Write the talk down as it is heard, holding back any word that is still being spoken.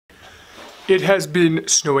It has been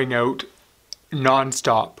snowing out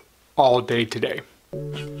non-stop all day today.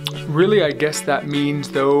 Really, I guess that means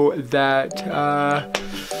though that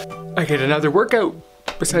I get another workout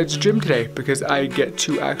besides gym today because I get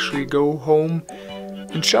to actually go home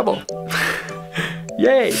and shovel.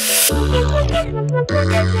 Yay!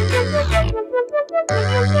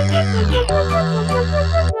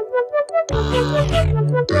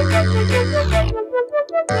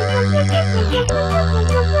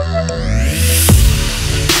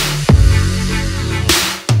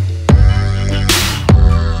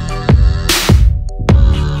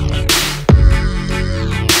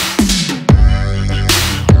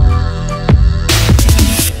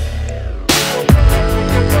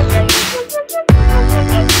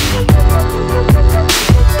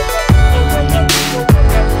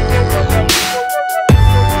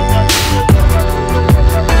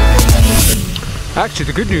 Actually,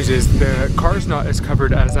 the good news is the car's not as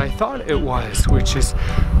covered as I thought it was, which is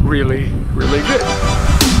really, really good.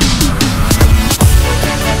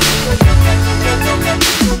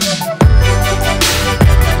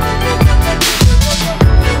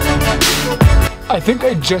 I think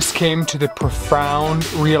I just came to the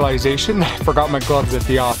profound realization I forgot my gloves at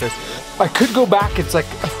the office. I could go back, it's like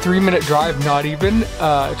a 3-minute drive, not even,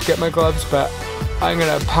 to get my gloves, but I'm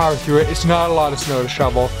gonna power through it. It's not a lot of snow to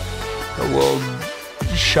shovel, but we'll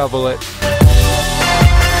shovel it.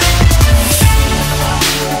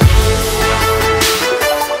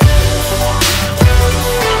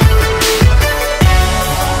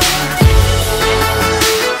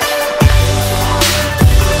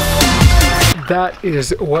 That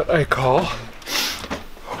is what I call,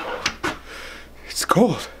 it's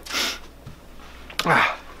cold.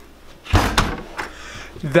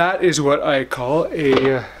 That is what I call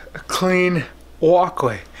a clean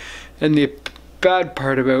walkway. And the bad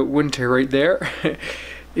part about winter right there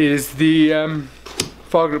is the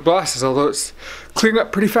fog glasses, although it's clearing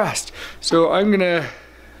up pretty fast. So I'm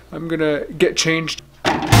gonna get changed.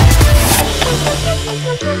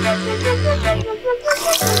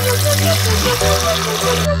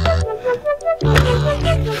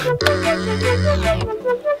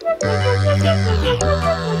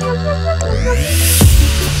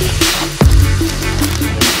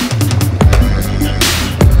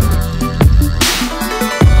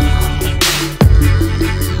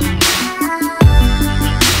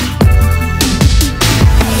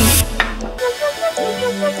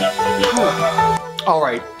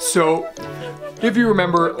 Alright, so if you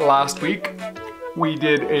remember last week, we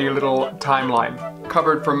did a little timeline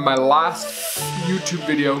covered from my last YouTube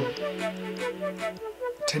video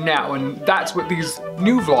to now, and that's what these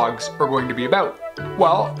new vlogs are going to be about.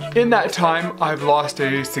 Well, in that time, I've lost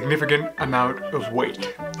a significant amount of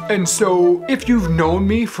weight. And so if you've known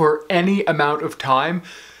me for any amount of time,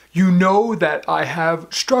 you know that I have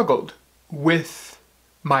struggled with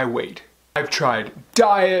my weight. I've tried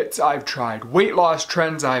diets, I've tried weight loss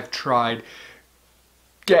trends, I've tried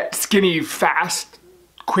get skinny fast,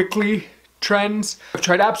 quickly trends. I've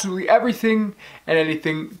tried absolutely everything and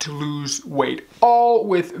anything to lose weight, all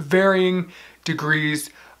with varying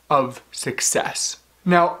degrees of success.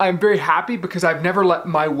 Now, I'm very happy because I've never let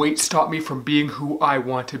my weight stop me from being who I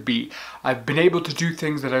want to be. I've been able to do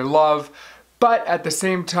things that I love, but at the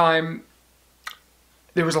same time,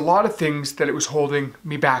 there was a lot of things that it was holding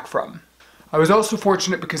me back from. I was also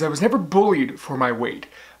fortunate because I was never bullied for my weight,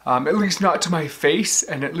 at least not to my face,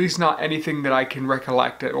 and at least not anything that I can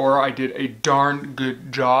recollect, or I did a darn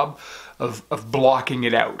good job of blocking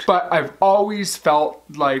it out. But I've always felt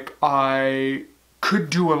like I could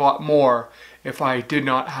do a lot more if I did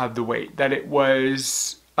not have the weight, that it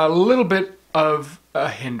was a little bit of a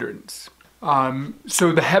hindrance.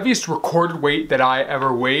 So the heaviest recorded weight that I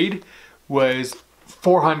ever weighed was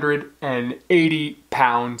 480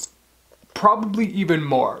 pounds. Probably even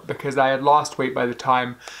more, because I had lost weight by the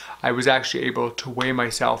time I was actually able to weigh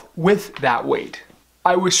myself with that weight.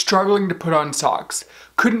 I was struggling to put on socks,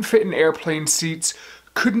 couldn't fit in airplane seats,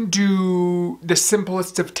 couldn't do the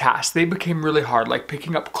simplest of tasks. They became really hard, like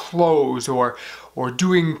picking up clothes or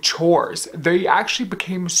doing chores. They actually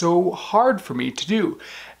became so hard for me to do.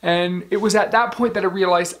 And it was at that point that I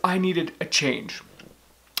realized I needed a change.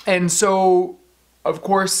 And so, of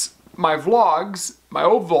course, my vlogs, my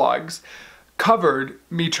old vlogs, covered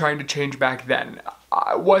me trying to change back then.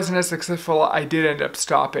 I wasn't as successful, I did end up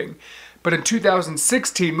stopping. But in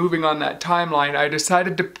 2016, moving on that timeline, I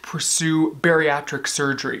decided to pursue bariatric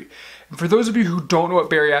surgery. And for those of you who don't know what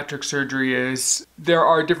bariatric surgery is, there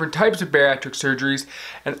are different types of bariatric surgeries,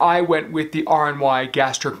 and I went with the Roux-en-Y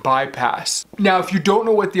gastric bypass. Now, if you don't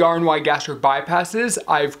know what the Roux-en-Y gastric bypass is,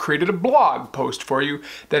 I've created a blog post for you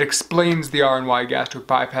that explains the Roux-en-Y gastric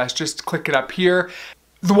bypass. Just click it up here.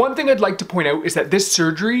 The one thing I'd like to point out is that this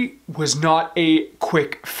surgery was not a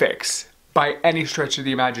quick fix by any stretch of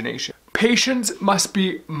the imagination. Patients must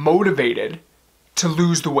be motivated to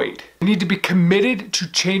lose the weight. They need to be committed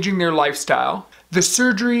to changing their lifestyle. The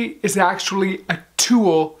surgery is actually a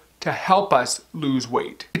tool to help us lose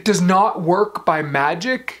weight. It does not work by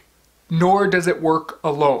magic, nor does it work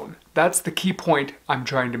alone. That's the key point I'm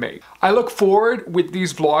trying to make. I look forward with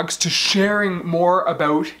these vlogs to sharing more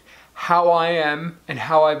about how I am and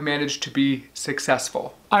how I've managed to be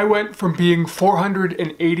successful. I went from being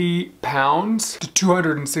 480 pounds to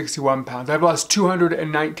 261 pounds. I've lost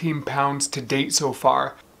 219 pounds to date so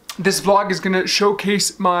far. This vlog is gonna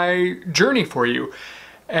showcase my journey for you.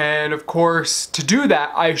 And of course, to do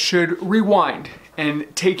that, I should rewind and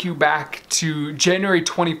take you back to January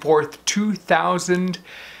 24th,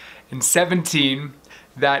 2017.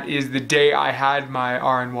 That is the day I had my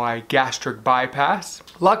Roux-en-Y gastric bypass.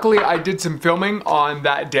 Luckily, I did some filming on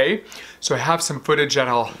that day, so I have some footage that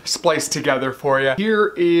I'll splice together for you.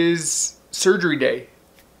 Here is surgery day.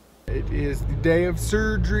 It is the day of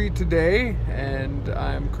surgery today, and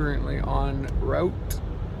I'm currently en route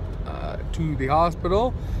to the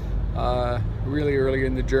hospital. Really early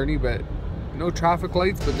in the journey, but no traffic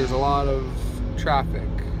lights, but there's a lot of traffic.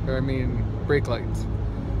 I mean, brake lights.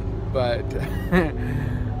 But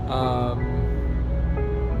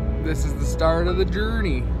this is the start of the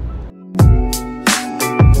journey.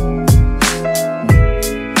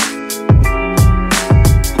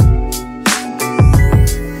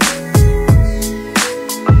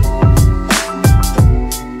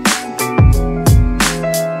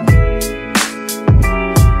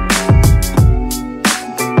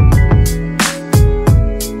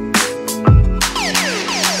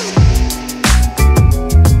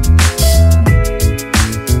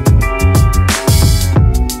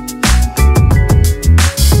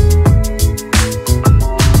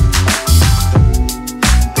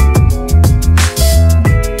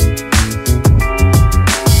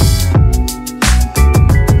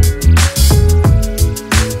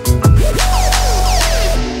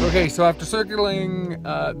 Okay, so after circling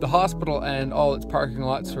the hospital and all its parking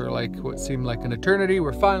lots for like what seemed like an eternity,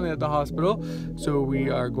 we're finally at the hospital. So we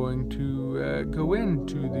are going to go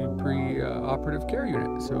into the pre-operative care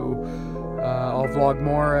unit. So I'll vlog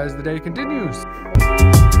more as the day continues.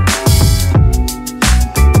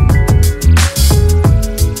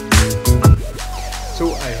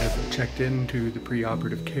 So I have checked into the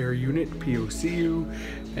pre-operative care unit, POCU,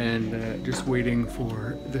 and just waiting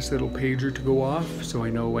for this little pager to go off so I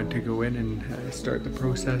know when to go in and start the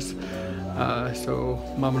process. So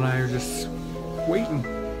Mom and I are just waiting.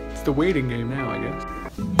 It's the waiting game now, I guess.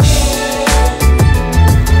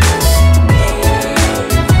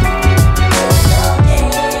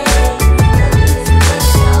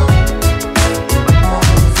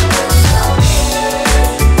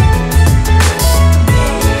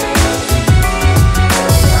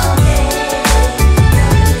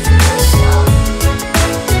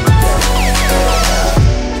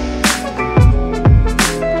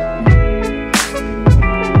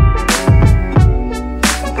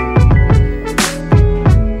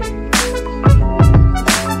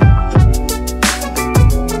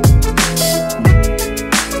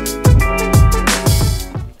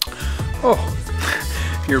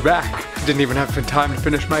 You're back. Didn't even have time to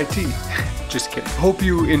finish my tea. Just kidding. Hope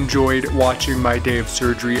you enjoyed watching my day of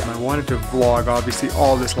surgery. I wanted to vlog obviously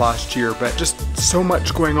all this last year, but just so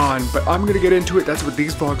much going on. But I'm gonna get into it. That's what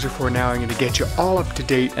these vlogs are for now. I'm gonna get you all up to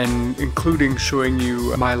date and including showing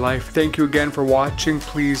you my life. Thank you again for watching.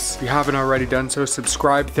 Please, if you haven't already done so,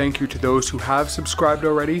 subscribe. Thank you to those who have subscribed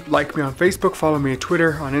already. Like me on Facebook, follow me on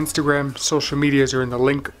Twitter, on Instagram. Social medias are in the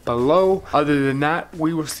link below. Other than that,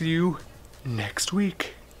 we will see you next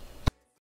week.